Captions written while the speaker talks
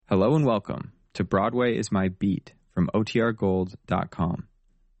Hello and welcome to Broadway is My Beat from OTRGold.com.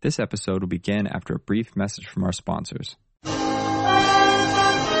 This episode will begin after a brief message from our sponsors.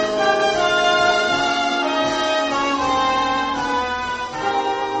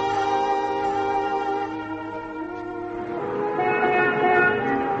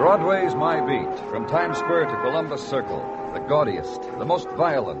 Broadway's My Beat, from Times Square to Columbus Circle, the gaudiest, the most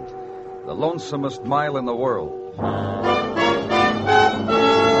violent, the lonesomest mile in the world.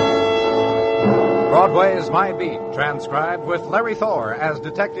 Broadway's My Beat, transcribed with Larry Thor as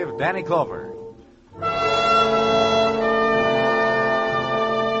Detective Danny Clover.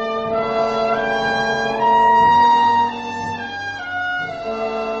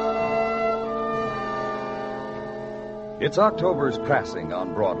 It's October's passing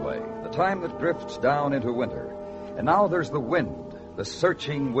on Broadway, the time that drifts down into winter. And now there's the wind, the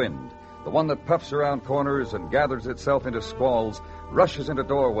searching wind, the one that puffs around corners and gathers itself into squalls, rushes into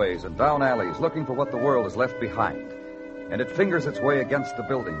doorways and down alleys looking for what the world has left behind. And it fingers its way against the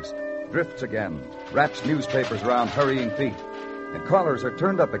buildings, drifts again, wraps newspapers around hurrying feet, and collars are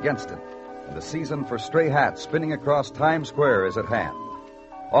turned up against it, and the season for stray hats spinning across Times Square is at hand.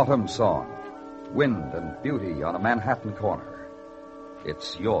 Autumn song, wind and beauty on a Manhattan corner.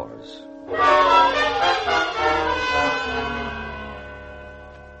 It's yours.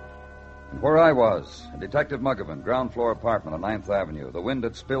 And where I was, in Detective Muggavan, ground floor apartment on 9th Avenue, the wind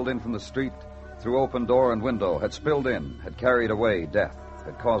had spilled in from the street through open door and window, had spilled in, had carried away death,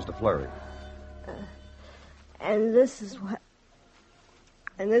 had caused a flurry. And this is what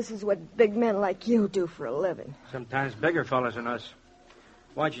big men like you do for a living. Sometimes bigger fellas than us.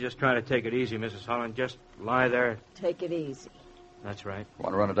 Why don't you just try to take it easy, Mrs. Holland? Just lie there. Take it easy. That's right.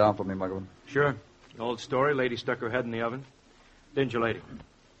 Want to run it down for me, Muggavan? Sure. Old story. Lady stuck her head in the oven. Didn't you, lady?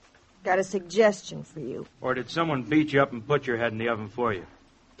 Got a suggestion for you. Or did someone beat you up and put your head in the oven for you?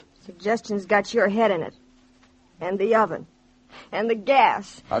 Suggestion's got your head in it. And the oven. And the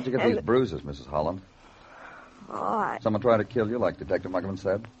gas. How'd you get these bruises, Mrs. Holland? Oh, Someone tried to kill you, like Detective Muggavan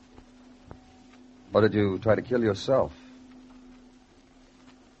said? Or did you try to kill yourself?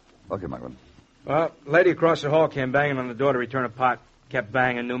 Okay, Muggavan. Well, lady across the hall came banging on the door to return a pot. Kept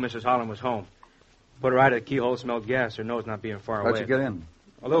banging, knew Mrs. Holland was home. Put her right at the keyhole, smelled gas, her nose not being far away. How'd you get in?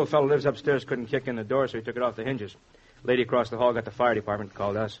 A little fellow lives upstairs, couldn't kick in the door, so he took it off the hinges. Lady across the hall got the fire department,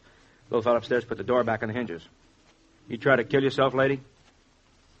 called us. Little fellow upstairs put the door back on the hinges. You try to kill yourself, lady?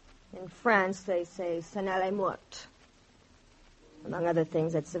 in France they say, "Ça n'allait mort." Among other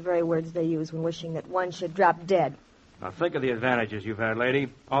things, that's the very words they use when wishing that one should drop dead. Now, think of the advantages you've had,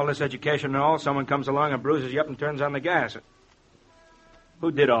 lady. All this education and all, someone comes along and bruises you up and turns on the gas.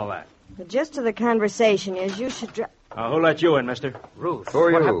 Who did all that? The gist of the conversation is you should drop... Who let you in, mister? Ruth. Who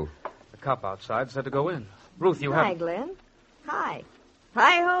are you? The cop outside said to go in. Ruth, you Hi, have... Glenn. Hi.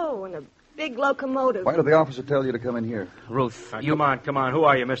 Hi-ho, and a big locomotive. Why did the officer tell you to come in here? Ruth, Come on. Who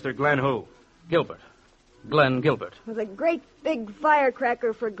are you, mister? Glenn who? Gilbert. Glenn Gilbert. With a great big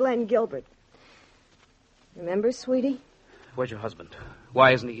firecracker for Glenn Gilbert. Remember, sweetie? Where's your husband?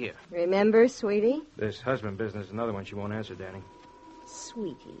 Why isn't he here? Remember, sweetie? This husband business is another one she won't answer, Danny.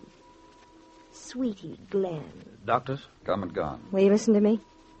 Sweetie. Sweetie, Glenn. Doctors? Come and gone. Will you listen to me?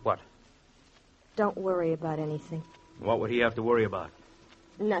 What? Don't worry about anything. What would he have to worry about?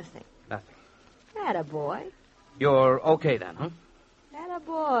 Nothing. Nothing. Attaboy. You're okay then, huh?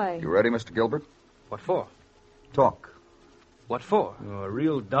 Attaboy. You ready, Mr. Gilbert? What for? Talk. What for? You're a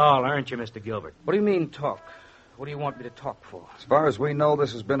real doll, aren't you, Mr. Gilbert? What do you mean, talk? What do you want me to talk for? As far as we know,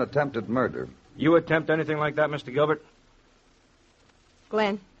 this has been attempted murder. You attempt anything like that, Mr. Gilbert?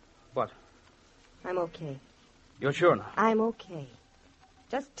 Glenn. What? I'm okay. You're sure now? I'm okay.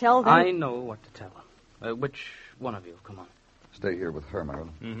 Just tell them... I know what to tell them. Which one of you? Come on. Stay here with her,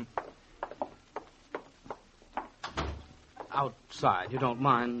 Marilyn. Mm-hmm. Outside. You don't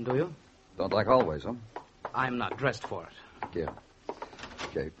mind, do you? Don't like always, huh? I'm not dressed for it. Yeah.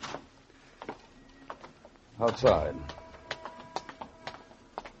 Okay. Outside.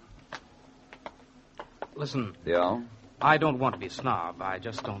 Listen, Yeah? I don't want to be a snob. I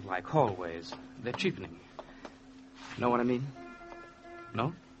just don't like hallways. They're cheapening. Know what I mean?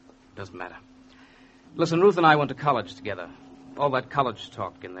 No? Doesn't matter. Listen, Ruth and I went to college together. All that college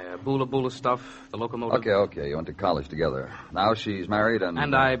talk in there. Boola Boola stuff, the locomotive. Okay. You went to college together. Now she's married and...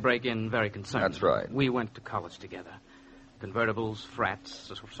 And I break in very concerned. That's right. We went to college together. Convertibles,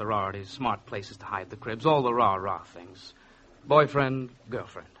 frats, sororities, smart places to hide the cribs, all the rah-rah things. Boyfriend,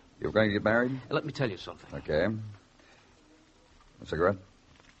 girlfriend. You're going to get married? Let me tell you something. Okay. A cigarette?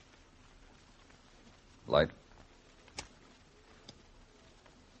 Light?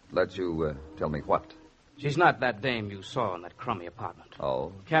 Let you tell me what? She's not that dame you saw in that crummy apartment.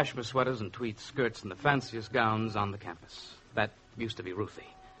 Oh? Cashmere sweaters and tweed skirts and the fanciest gowns on the campus. That used to be Ruthie.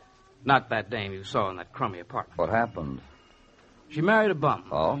 Not that dame you saw in that crummy apartment. What happened? She married a bum.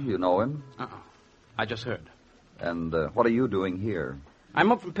 Oh, you know him? I just heard. And what are you doing here?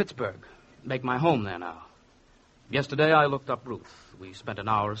 I'm up from Pittsburgh. Make my home there now. Yesterday I looked up Ruth. We spent an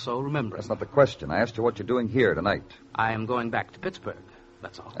hour or so remembering. That's not the question. I asked you what you're doing here tonight. I am going back to Pittsburgh.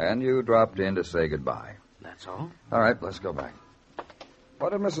 That's all. And you dropped in to say goodbye. That's all. All right, let's go back.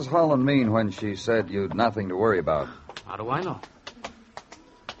 What did Mrs. Holland mean when she said you'd nothing to worry about? How do I know?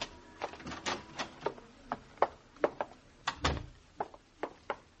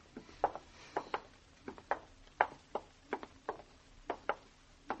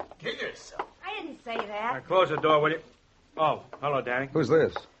 Kill yourself. I didn't say that. Close the door, will you? Oh, hello, Danny. Who's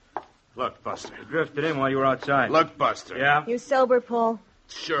this? Look, Buster. You drifted in while you were outside. Look, Buster. Yeah? You sober, Paul?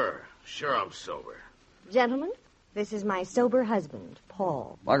 Sure I'm sober. Gentlemen, this is my sober husband,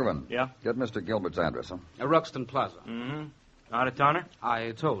 Paul. Muggerman. Yeah? Get Mr. Gilbert's address, huh? Ruxton Plaza. Mm-hmm. Out-of-towner?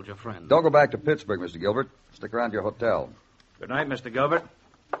 I told your friend. Don't go back to Pittsburgh, Mr. Gilbert. Stick around your hotel. Good night, Mr. Gilbert.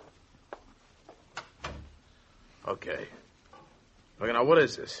 Okay. Look, now, what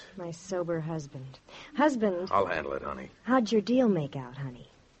is this? My sober husband. Husband, I'll handle it, honey. how'd your deal make out, honey?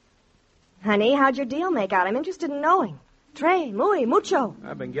 Honey, how'd your deal make out? I'm interested in knowing. Tres, muy, mucho.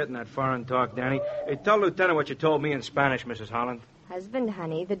 I've been getting that foreign talk, Danny. Hey, tell Lieutenant what you told me in Spanish, Mrs. Holland. Husband,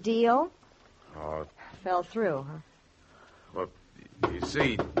 honey, the deal Oh, fell through, huh? well, you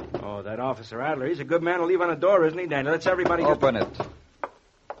see, Oh, that Officer Adler. He's a good man to leave on the door, isn't he, Danny? Let's everybody just... Open it.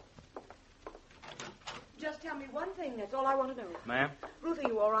 Just tell me one thing. That's all I want to know. Ma'am? Ruth, are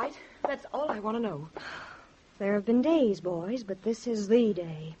you all right? That's all I want to know. There have been days, boys, but this is the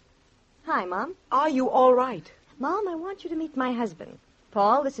day. Hi, Mom. Are you all right? Mom, I want you to meet my husband.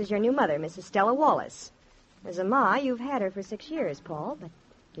 Paul, this is your new mother, Mrs. Stella Wallace. As a ma, you've had her for 6 years, Paul, but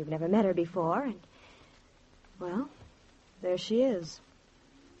you've never met her before, and... well, there she is.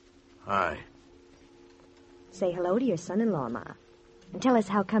 hi. Say hello to your son-in-law, Ma. And tell us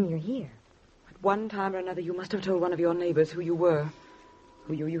how come you're here. At one time or another, you must have told one of your neighbors who you were,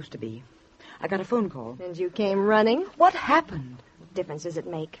 who you used to be. I got a phone call. And you came running? What happened? What difference does it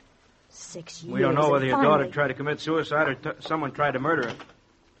make? 6 years. We don't know whether and your finally... daughter tried to commit suicide or someone tried to murder her.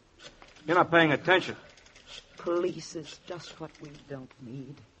 You're not paying attention. Police is just what we don't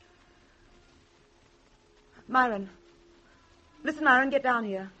need. Myron. Listen, Myron, get down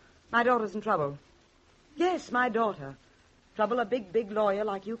here. My daughter's in trouble. Yes, my daughter. Trouble a big lawyer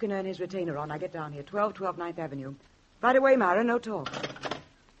like you can earn his retainer on. Now get down here. 1212 9th Avenue. Right away, Myron. No talk.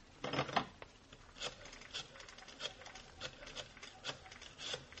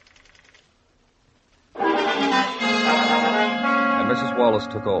 And Mrs. Wallace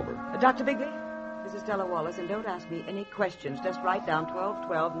took over. Dr. Bigley, this is Stella Wallace, and don't ask me any questions. Just write down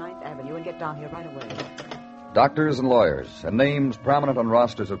 1212 9th Avenue and get down here right away. Doctors and lawyers, and names prominent on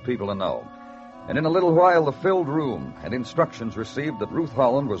rosters of people to know. And in a little while, the filled room and instructions received that Ruth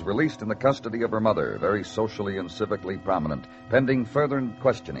Holland was released in the custody of her mother, very socially and civically prominent, pending further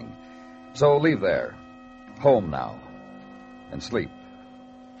questioning. So leave there, home now, and sleep,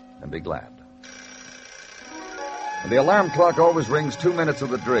 and be glad. And the alarm clock always rings 2 minutes of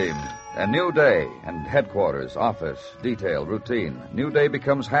the dream. A new day, and headquarters, office, detail, routine. New day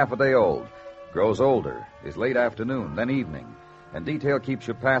becomes half a day old, grows older, is late afternoon, then evening, and detail keeps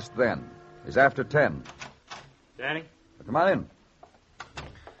you past then, is after 10. Danny? Come on in.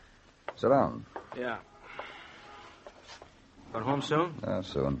 Sit down. Yeah. Going home soon?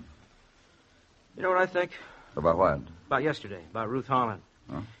 Soon. You know what I think? About what? About yesterday, about Ruth Holland.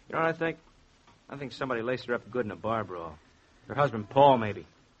 Huh? You know what I think? I think somebody laced her up good in a bar brawl. Her husband, Paul, maybe.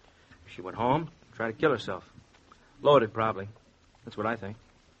 She went home, tried to kill herself. Loaded, probably. That's what I think.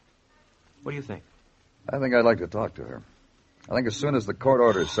 What do you think? I think I'd like to talk to her. I think as soon as the court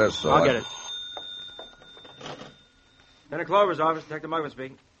order says so... I'll get it. Lieutenant Clover's office, Detective Mugman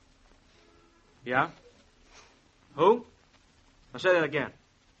speaking. Yeah? Who? I'll say that again.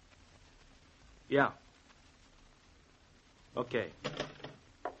 Yeah. Okay.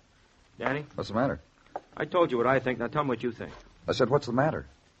 Danny? What's the matter? I told you what I think. Now tell me what you think. I said, what's the matter?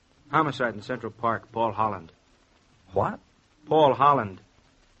 Homicide in Central Park, Paul Holland. What? Paul Holland.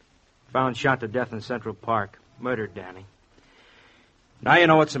 Found shot to death in Central Park. Murdered, Danny. Now you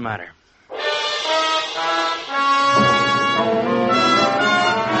know what's the matter.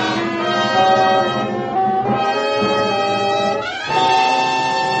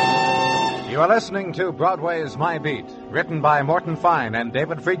 You are listening to Broadway's My Beat, written by Morton Fine and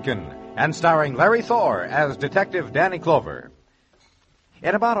David Friedkin, and starring Larry Thor as Detective Danny Clover.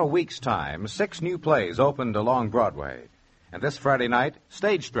 In about a week's time, 6 new plays opened along Broadway. And this Friday night,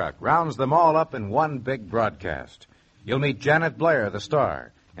 Stage Struck rounds them all up in one big broadcast. You'll meet Janet Blair, the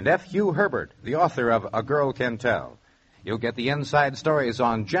star, and F. Hugh Herbert, the author of A Girl Can Tell. You'll get the inside stories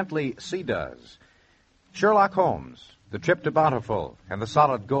on Gently Sea Does, Sherlock Holmes, The Trip to Bountiful, and The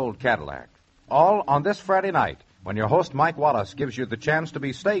Solid Gold Cadillac. All on this Friday night, when your host Mike Wallace gives you the chance to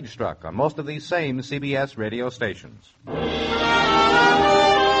be stage struck on most of these same CBS radio stations.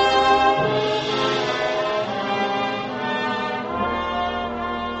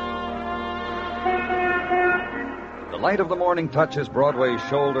 The light of the morning touches Broadway's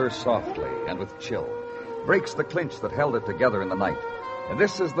shoulder softly and with chill, breaks the clinch that held it together in the night. And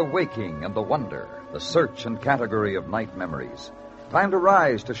this is the waking and the wonder, the search and category of night memories. Time to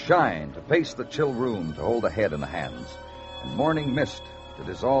rise, to shine, to pace the chill room, to hold the head in the hands. And morning mist to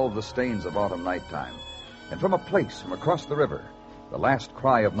dissolve the stains of autumn nighttime. And from a place from across the river, the last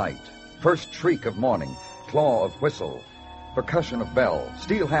cry of night, first shriek of morning, claw of whistle, percussion of bell,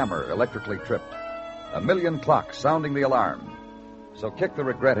 steel hammer electrically tripped. A million clocks sounding the alarm. So kick the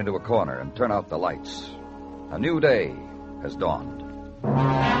regret into a corner and turn out the lights. A new day has dawned.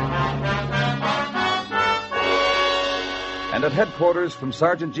 And at headquarters from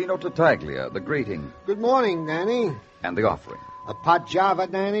Sergeant Gino Tartaglia, the greeting. Good morning, Danny. And the offering. A pot java,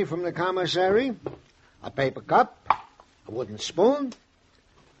 Danny, from the commissary. A paper cup. A wooden spoon.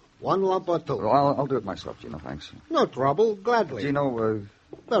 1 lump or 2. Well, I'll do it myself, Gino, thanks. No trouble, gladly. Gino,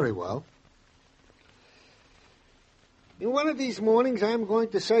 Very well. In one of these mornings, I'm going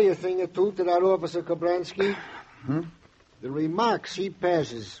to say a thing or two to that Officer Kobransky. The remarks he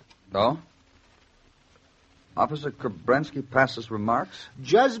passes. Oh? Officer Kobransky passes remarks?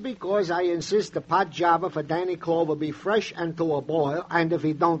 Just because I insist the pot java for Danny Clover be fresh and to a boil, and if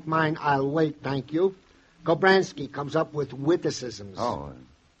he don't mind, I'll wait, thank you. Kobransky comes up with witticisms. Oh.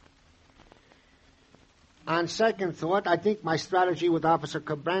 On second thought, I think my strategy with Officer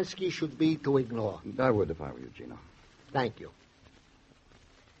Kobransky should be to ignore. I would if I were you, Gino. Thank you.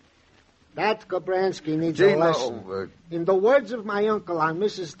 That Kobransky needs a lesson. In the words of my uncle on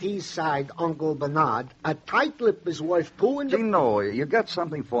Mrs. T's side, Uncle Bernard, a tight lip is worth 2 in the... Gino, you got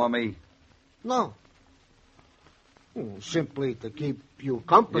something for me? No. Simply to keep you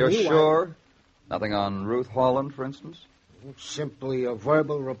company. You're sure? Nothing on Ruth Holland, for instance? Simply a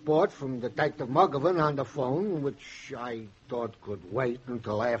verbal report from Detective Muggovan on the phone, which I thought could wait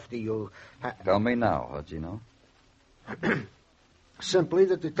until after you... Tell me now, Gino. Simply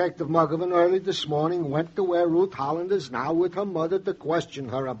that Detective Muggovan early this morning went to where Ruth Holland is now with her mother to question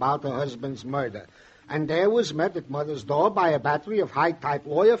her about her husband's murder. And there was met at mother's door by a battery of high-type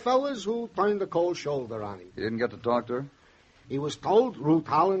lawyer fellas who turned the cold shoulder on him. You didn't get to talk to her? He was told Ruth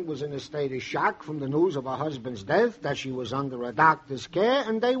Holland was in a state of shock from the news of her husband's death, that she was under a doctor's care,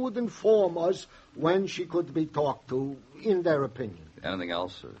 and they would inform us when she could be talked to, in their opinion. Anything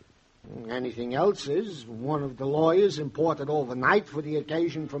else? Anything else is, one of the lawyers imported overnight for the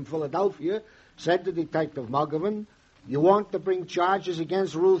occasion from Philadelphia said to Detective Muggovan, "You want to bring charges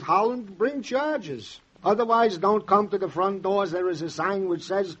against Ruth Holland? Bring charges. Otherwise, don't come to the front doors. There is a sign which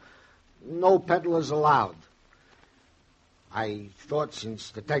says, 'No peddlers allowed.'" I thought since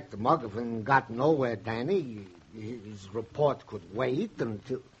Detective Muggovan got nowhere, Danny, his report could wait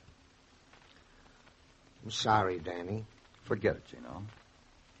until... I'm sorry, Danny. Forget it, Gino.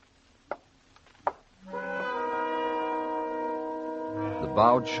 The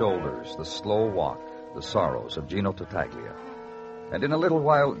bowed shoulders, the slow walk, the sorrows of Gino Tartaglia. And in a little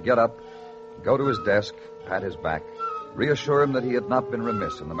while, get up, go to his desk, pat his back, reassure him that he had not been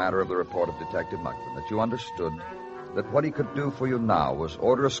remiss in the matter of the report of Detective Muggovan, that you understood that what he could do for you now was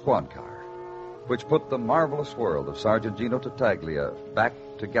order a squad car, which put the marvelous world of Sergeant Gino Tartaglia back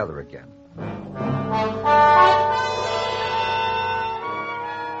together again.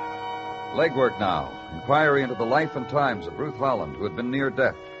 Legwork now. Inquiry into the life and times of Ruth Holland, who had been near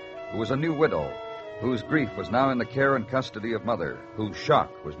death, who was a new widow, whose grief was now in the care and custody of mother, whose shock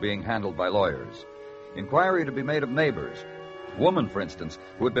was being handled by lawyers. Inquiry to be made of neighbors. Woman, for instance,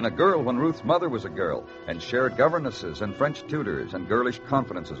 who had been a girl when Ruth's mother was a girl, and shared governesses and French tutors and girlish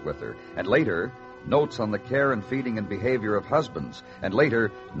confidences with her. And later, notes on the care and feeding and behavior of husbands. And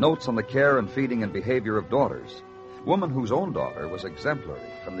later, notes on the care and feeding and behavior of daughters. Woman whose own daughter was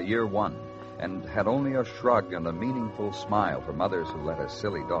exemplary from the year 1, and had only a shrug and a meaningful smile for mothers who let a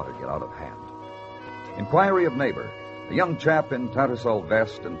silly daughter get out of hand. Inquiry of neighbor, a young chap in tartasol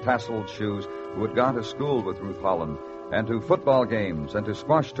vest and tasseled shoes who had gone to school with Ruth Holland, and to football games, and to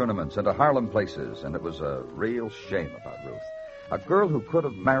squash tournaments, and to Harlem places, and it was a real shame about Ruth. A girl who could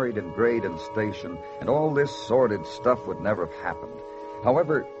have married in grade and station, and all this sordid stuff would never have happened.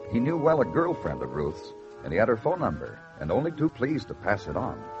 However, he knew well a girlfriend of Ruth's, and he had her phone number, and only too pleased to pass it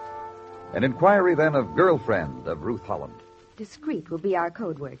on. An inquiry, then, of girlfriend of Ruth Holland. Discreet will be our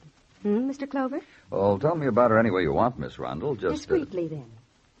code word. Mr. Clover? Well, tell me about her any way you want, Miss Rundle. Just Discreetly, then.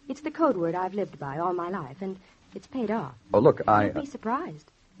 It's the code word I've lived by all my life, and it's paid off. Oh, look, You'd be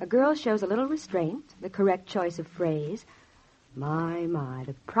surprised. A girl shows a little restraint, the correct choice of phrase. My,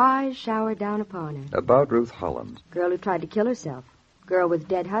 the prize showered down upon her. About Ruth Holland. Girl who tried to kill herself. Girl with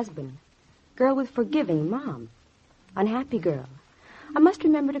dead husband. Girl with forgiving mom. Unhappy girl. I must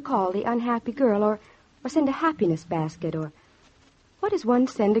remember to call the unhappy girl, or send a happiness basket, or... What does one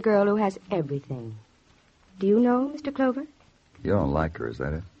send a girl who has everything? Do you know, Mr. Clover? You don't like her, is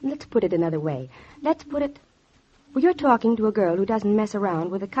that it? Let's put it another way. Let's put it... Well, you're talking to a girl who doesn't mess around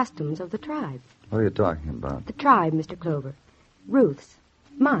with the customs of the tribe. What are you talking about? The tribe, Mr. Clover. Ruth's.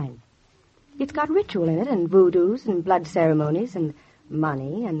 Mine. It's got ritual in it, and voodoos, and blood ceremonies, and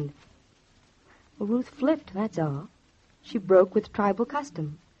money, and... Well, Ruth flipped, that's all. She broke with tribal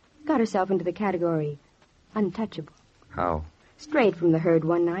custom. Got herself into the category untouchable. How? Strayed from the herd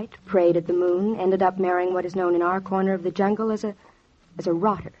one night, prayed at the moon, ended up marrying what is known in our corner of the jungle as a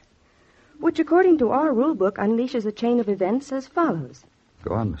rotter, which, according to our rule book, unleashes a chain of events as follows.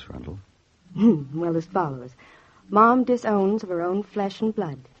 Go on, Miss Rundle. Well, as follows. Mom disowns of her own flesh and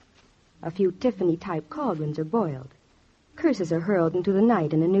blood. A few Tiffany-type cauldrons are boiled. Curses are hurled into the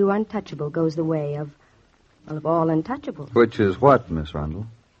night, and a new untouchable goes the way of all untouchables. Which is what, Miss Rundle?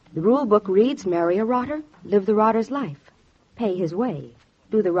 The rule book reads, marry a rotter, live the rotter's life, pay his way,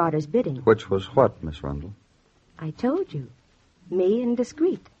 do the rotter's bidding. Which was what, Miss Rundle? I told you. Me and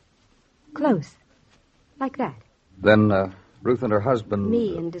discreet. Close. Like that. Then, Ruth and her husband...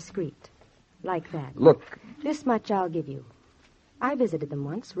 Me and discreet. Like that. Look. This much I'll give you. I visited them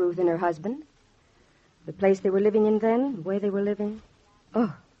once, Ruth and her husband. The place they were living in then, the way they were living.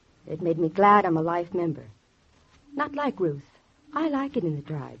 Oh, it made me glad I'm a life member. Not like Ruth. I like it in the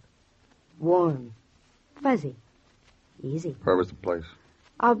tribe. Warm. Fuzzy. Easy. Where was the place?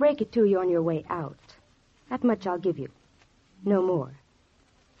 I'll break it to you on your way out. That much I'll give you. No more.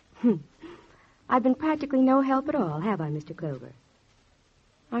 I've been practically no help at all, have I, Mr. Clover?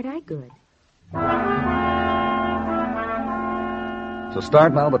 Aren't I good? So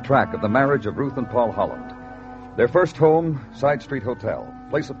start now the track of the marriage of Ruth and Paul Holland. Their first home, Side Street Hotel,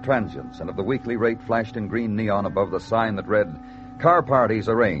 place of transience, and of the weekly rate flashed in green neon above the sign that read, Car parties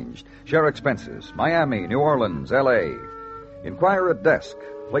arranged. Share expenses. Miami, New Orleans, L.A. Inquire at desk.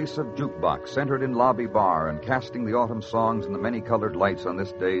 Place of jukebox centered in lobby bar and casting the autumn songs and the many-colored lights on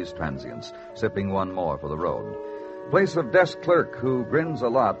this day's transience, sipping one more for the road. Place of desk clerk who grins a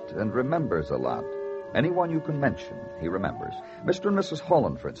lot and remembers a lot. Anyone you can mention, he remembers. Mr. and Mrs.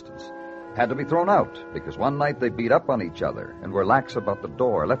 Holland, for instance, had to be thrown out because one night they beat up on each other and were lax about the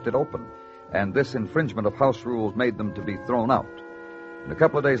door, left it open, and this infringement of house rules made them to be thrown out. And a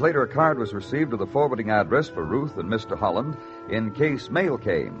couple of days later, a card was received with a forwarding address for Ruth and Mr. Holland in case mail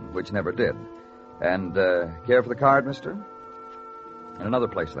came, which never did. And, care for the card, mister? And another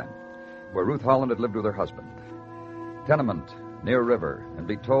place, then, where Ruth Holland had lived with her husband. Tenement, near river, and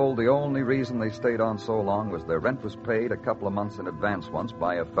be told the only reason they stayed on so long was their rent was paid a couple of months in advance once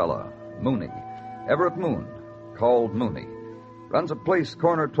by a fella, Mooney. Everett Moon, called Mooney. Runs a place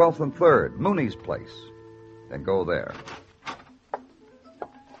corner 12th and 3rd, Mooney's place. Then go there.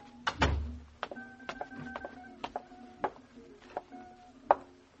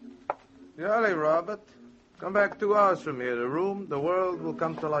 Jolly, Robert. Come back 2 hours from here. The room, the world will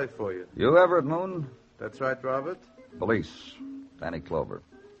come to life for you. You Everett Moon? That's right, Robert. Police. Danny Clover.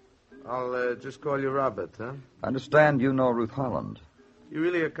 I'll just call you Robert, huh? I understand you know Ruth Holland. You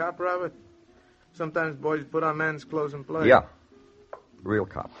really a cop, Robert? Sometimes boys put on man's clothes and play. Yeah. Real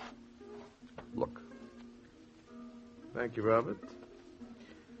cop. Look. Thank you, Robert.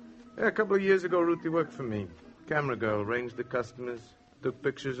 Yeah, a couple of years ago, Ruthie worked for me. Camera girl, arranged the customers, took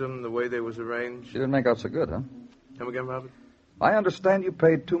pictures of them the way they was arranged. She didn't make out so good, huh? Come again, Robert? I understand you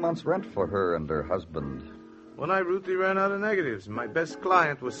paid 2 months' rent for her and her husband. One night, Ruthie ran out of negatives. My best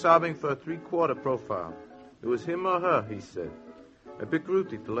client was sobbing for a 3/4 profile. It was him or her, he said. I picked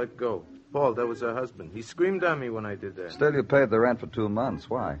Ruthie to let go. Paul, that was her husband. He screamed at me when I did that. Still, you paid the rent for 2 months.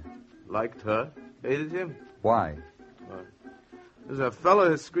 Why? Liked her. Hated him. Why? Well, there's a fellow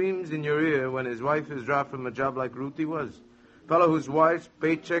who screams in your ear when his wife is dropped from a job like Ruthie was. A fellow whose wife's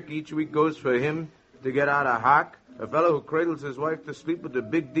paycheck each week goes for him to get out of hock. A fellow who cradles his wife to sleep with the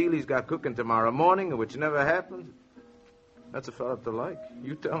big deal he's got cooking tomorrow morning, which never happens. That's a fellow to like.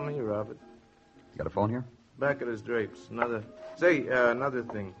 You tell me, Robert. You got a phone here? Back at his drapes. Another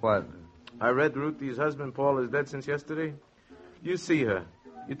thing. What? I read Ruthie's husband, Paul, is dead since yesterday. You see her.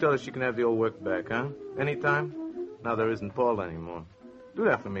 You tell her she can have the old work back, huh? Anytime? Now there isn't Paul anymore. Do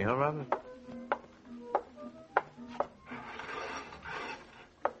that for me, huh, Robin?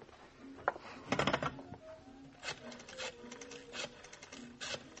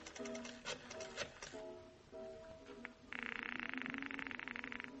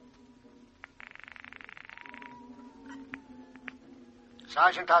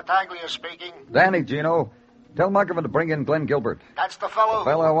 Sergeant Tartaglia speaking. Danny, Gino. Tell Muggavan to bring in Glenn Gilbert. That's the fellow.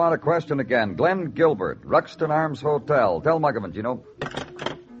 The fellow I want to question again. Glenn Gilbert, Ruxton Arms Hotel. Tell Muggavan, Gino.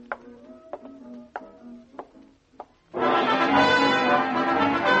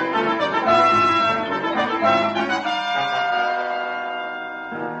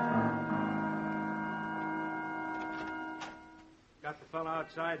 Got the fellow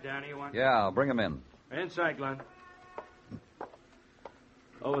outside, Danny. You want... Yeah, I'll bring him in. Inside, Glenn.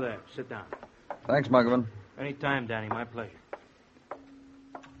 Over there. Sit down. Thanks, Muggavan. Any time, Danny. My pleasure.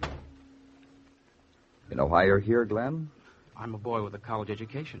 You know why you're here, Glenn? I'm a boy with a college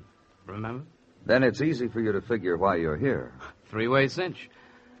education. Remember? Then it's easy for you to figure why you're here. Three-way cinch.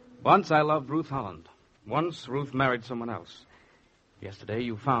 Once I loved Ruth Holland. Once Ruth married someone else. Yesterday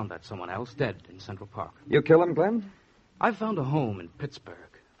you found that someone else dead in Central Park. You kill him, Glenn? I found a home in Pittsburgh.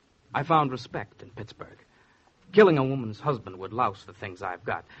 I found respect in Pittsburgh. Killing a woman's husband would louse the things I've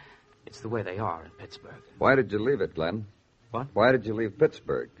got. It's the way they are in Pittsburgh. Why did you leave it, Glenn? What? Why did you leave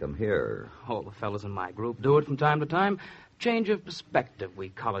Pittsburgh? Come here. All the fellas in my group do it from time to time. Change of perspective, we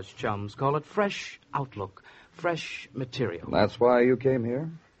college chums call it. Fresh outlook, fresh material. That's why you came here?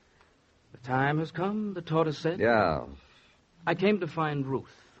 The time has come, the tortoise said. Yeah. I came to find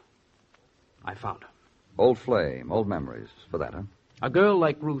Ruth. I found her. Old flame, old memories. For that, huh? A girl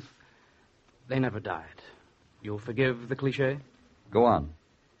like Ruth, they never died. You'll forgive the cliche? Go on.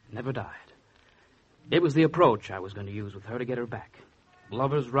 Never died. It was the approach I was going to use with her to get her back.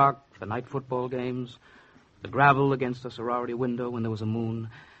 Lovers' rock, the night football games, the gravel against a sorority window when there was a moon.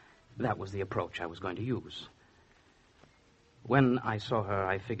 That was the approach I was going to use. When I saw her,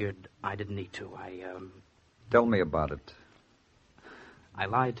 I figured I didn't need to. Tell me about it. I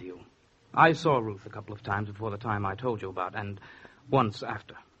lied to you. I saw Ruth a couple of times before the time I told you about, and once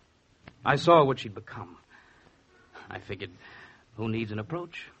after. I saw what she'd become. I figured, who needs an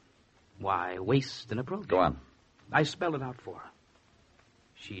approach? Why waste an approach? Go on. I spelled it out for her.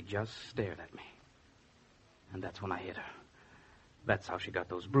 She just stared at me. And that's when I hit her. That's how she got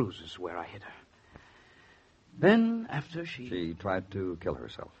those bruises where I hit her. Then, after She tried to kill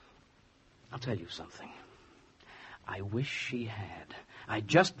herself. I'll tell you something. I wish she had. I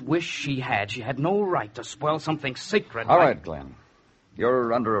just wish she had. She had no right to spoil something sacred. All right, Glenn.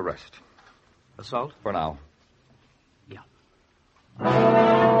 You're under arrest. Assault? For now. Yeah.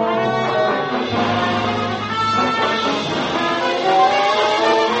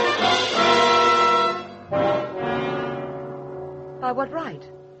 By what right?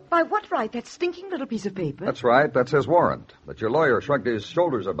 By what right? That stinking little piece of paper? That's right. That's his warrant. That your lawyer shrugged his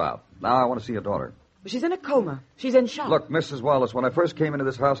shoulders about. Now I want to see your daughter. She's in a coma. She's in shock. Look, Mrs. Wallace, when I first came into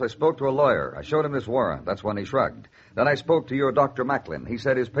this house, I spoke to a lawyer. I showed him this warrant. That's when he shrugged. Then I spoke to your Dr. Macklin. He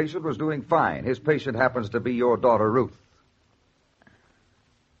said his patient was doing fine. His patient happens to be your daughter, Ruth.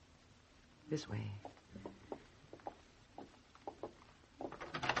 This way.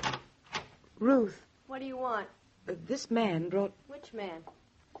 Ruth. What do you want? This man brought... Which man?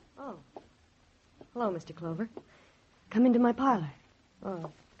 Oh. Hello, Mr. Clover. Come into my parlor. Oh,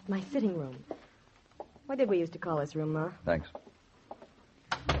 my sitting room. What did we used to call this room, Ma? Thanks.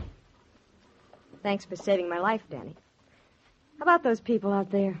 Thanks for saving my life, Danny. How about those people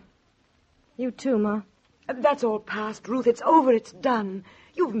out there? You too, Ma. That's all past, Ruth. It's over. It's done.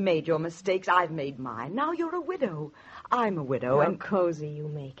 You've made your mistakes. I've made mine. Now you're a widow. I'm a widow, How and... cozy you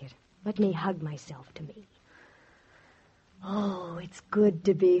make it. Let me hug myself to me. Oh, it's good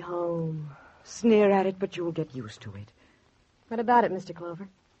to be home. Sneer at it, but you'll get used to it. What about it, Mr. Clover?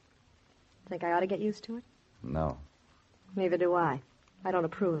 Think I ought to get used to it? No. Neither do I. I don't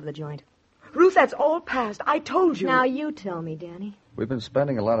approve of the joint. Ruth, that's all past. I told you. Now you tell me, Danny. We've been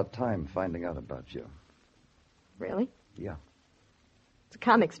spending a lot of time finding out about you. Really? Yeah. It's a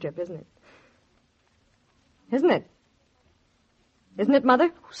comic strip, isn't it? Isn't it? Isn't it,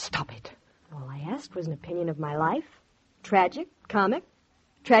 Mother? Oh, stop it. All I asked was an opinion of my life. Tragic, comic,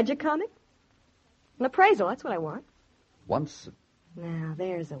 tragicomic. An appraisal, that's what I want. Once... Now,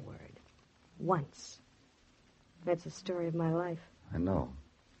 there's a word. Once. That's the story of my life. I know.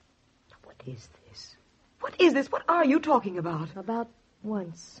 What is this? What is this? What are you talking about? About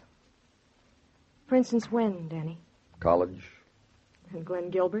once. For instance, when, Danny? College. And Glenn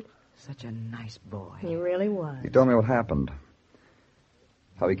Gilbert? Such a nice boy. He really was. He told me what happened.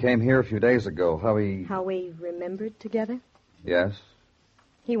 How he came here a few days ago. How we remembered together? Yes?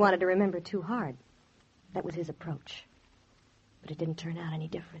 He wanted to remember too hard. That was his approach. But it didn't turn out any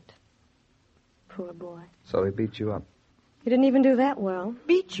different. Poor boy. So he beat you up? He didn't even do that well.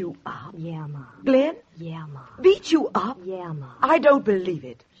 Beat you up? Yeah, Ma. Glenn? Yeah, Ma. Beat you up? Yeah, Ma. I don't believe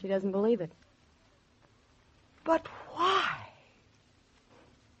it. She doesn't believe it. But why?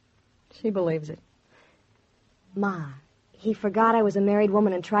 She believes it. Ma, he forgot I was a married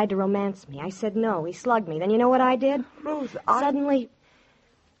woman and tried to romance me. I said no. He slugged me. Then you know what I did? Ruth, Suddenly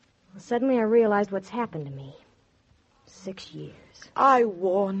I realized what's happened to me. 6 years. I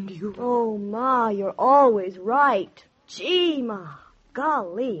warned you. Oh, Ma, you're always right. Gee, Ma.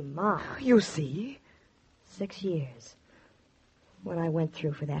 Golly, Ma. You see? 6 years. What I went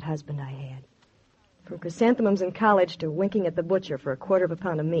through for that husband I had. From chrysanthemums in college to winking at the butcher for a quarter of a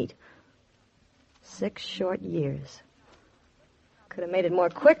pound of meat. 6 short years. Could have made it more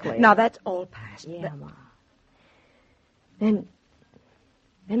quickly. Now, that's all past. Yeah, Ma. Then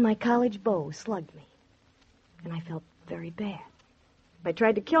my college beau slugged me. And I felt very bad. I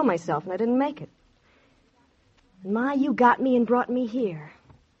tried to kill myself, and I didn't make it. And, Ma, you got me and brought me here.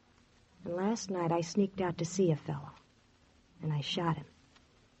 And last night I sneaked out to see a fellow. And I shot him.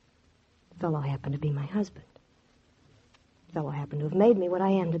 The fellow happened to be my husband. The fellow happened to have made me what I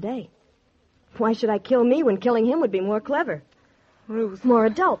am today. Why should I kill me when killing him would be more clever? Ruth. More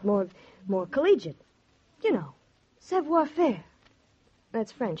adult, more collegiate. You know, savoir-faire.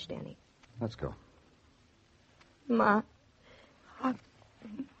 That's French, Danny. Let's go. Ma.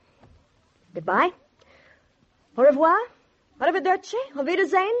 Goodbye. Au revoir. Arrivederci. Auf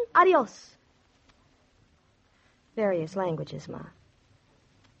Wiedersehen. Adios. Various languages, Ma.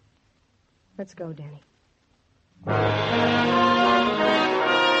 Let's go, Danny.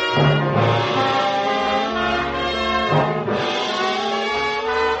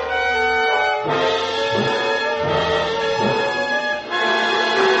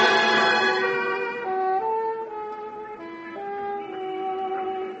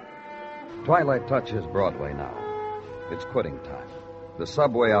 Twilight touches Broadway now. It's quitting time. The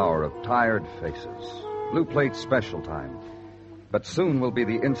subway hour of tired faces. Blue plate special time. But soon will be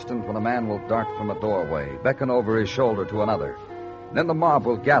the instant when a man will dart from a doorway, beckon over his shoulder to another. Then the mob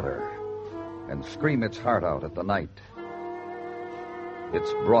will gather and scream its heart out at the night.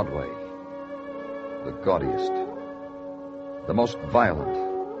 It's Broadway, the gaudiest, the most violent,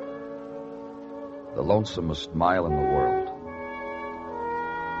 the lonesomest mile in the world.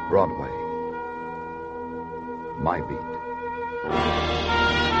 Broadway, my beat.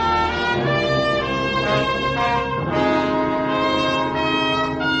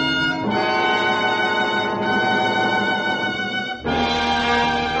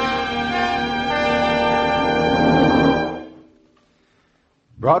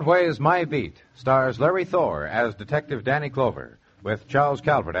 Broadway's My Beat stars Larry Thor as Detective Danny Clover, with Charles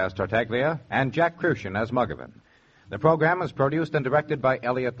Calvert as Tartaglia and Jack Crucian as Muggavan. The program is produced and directed by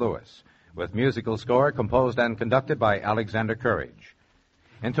Elliott Lewis, with musical score composed and conducted by Alexander Courage.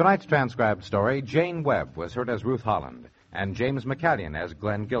 In tonight's transcribed story, Jane Webb was heard as Ruth Holland, and James McCallion as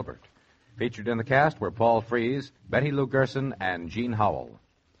Glenn Gilbert. Featured in the cast were Paul Frees, Betty Lou Gerson, and Gene Howell.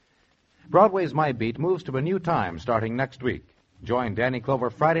 Broadway's My Beat moves to a new time starting next week. Join Danny Clover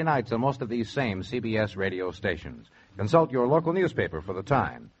Friday nights on most of these same CBS radio stations. Consult your local newspaper for the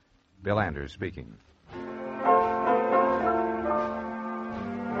time. Bill Anders speaking.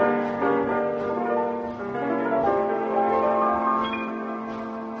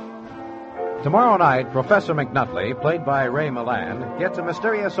 Tomorrow night, Professor McNutley, played by Ray Milland, gets a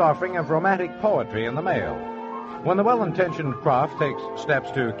mysterious offering of romantic poetry in the mail. When the well-intentioned prof takes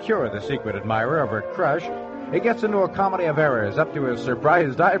steps to cure the secret admirer of her crush, he gets into a comedy of errors up to his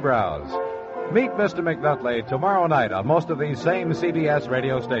surprised eyebrows. Meet Mr. McNutley tomorrow night on most of these same CBS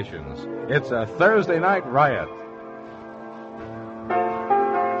radio stations. It's a Thursday night riot.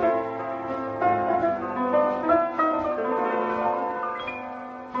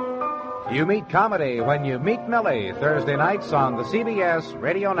 You meet comedy when you meet Millie, Thursday nights on the CBS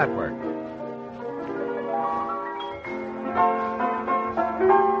Radio Network.